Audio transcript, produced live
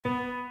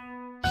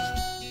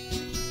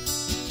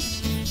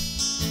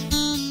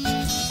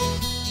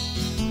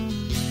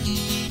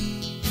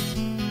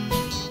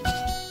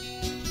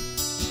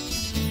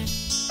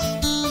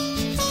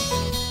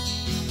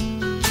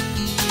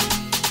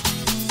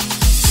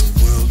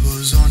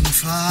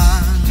far,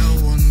 no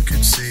one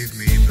could save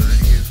me but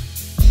you.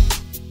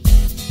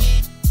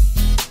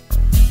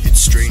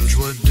 It's strange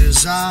what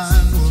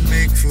design will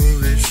make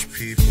foolish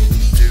people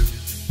do.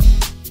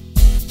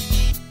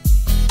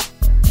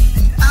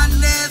 And I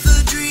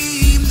never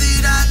dreamed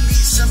that I'd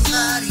meet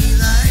somebody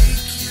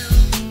like you.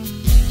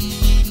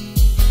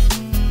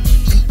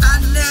 And I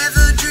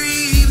never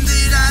dreamed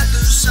that I'd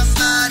lose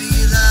somebody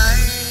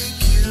like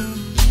you.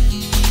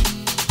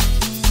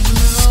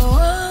 No,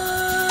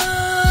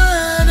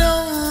 I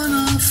don't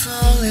wanna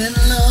fall in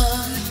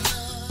love.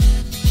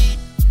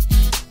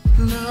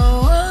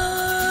 No, I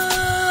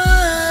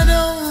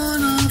don't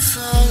wanna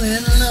fall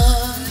in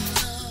love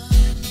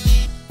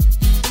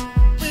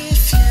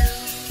with you.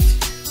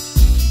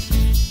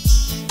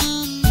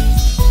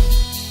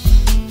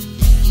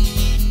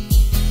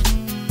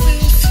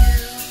 With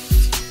you.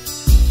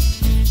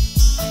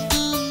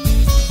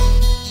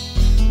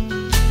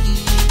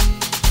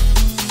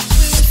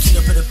 Get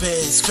up in the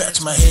bed, scratch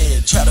my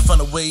head, try to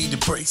find a way to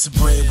break some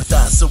bread with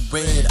eyes so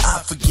red.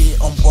 I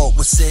forget on what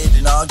was said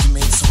in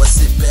arguments, so I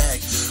sit back,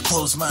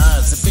 close my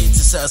eyes and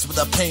fantasize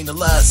without pain to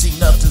lie. See,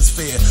 nothing's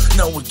fair,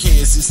 no one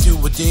cares. It's do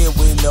or dare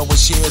when no one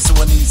shares, so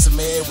I need some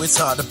air. It's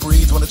hard to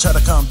breathe when I try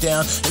to calm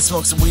down and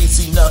smoke some weed.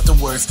 See, nothing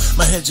works,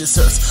 my head just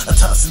hurts. I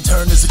toss and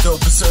turn as I go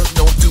berserk.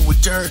 Don't do a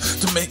dirt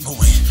to make my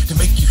way, to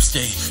make you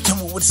stay. Tell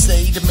me what to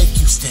say to make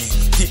you stay.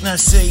 Didn't I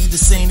say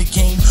this ain't a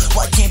game?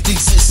 Why can't they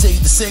just say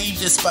the same?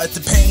 Despite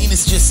the pain,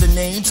 it's just a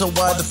name. So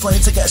why the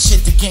flames? I got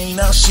shit to gain,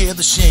 I'll share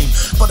the shame,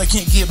 but I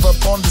can't give up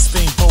on this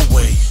painful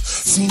way.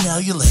 See, now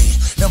you're late,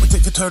 now we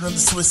take a turn on the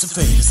twist of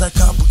fate. As I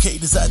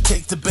complicate, as I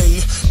take the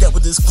bait, that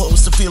we're this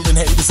close to feeling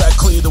hate. As I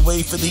clear the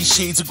way for these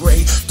shades of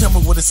gray, tell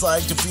me what it's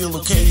like to feel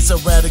okay. So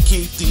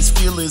eradicate these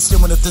feelings,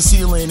 staring at the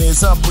ceiling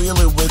as I'm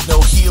reeling with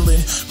no healing.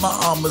 My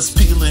armor's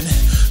peeling,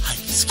 I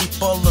can skip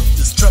all of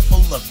this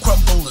trouble, I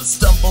crumble and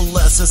stumble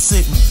as I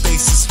sit and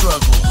face the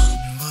struggle.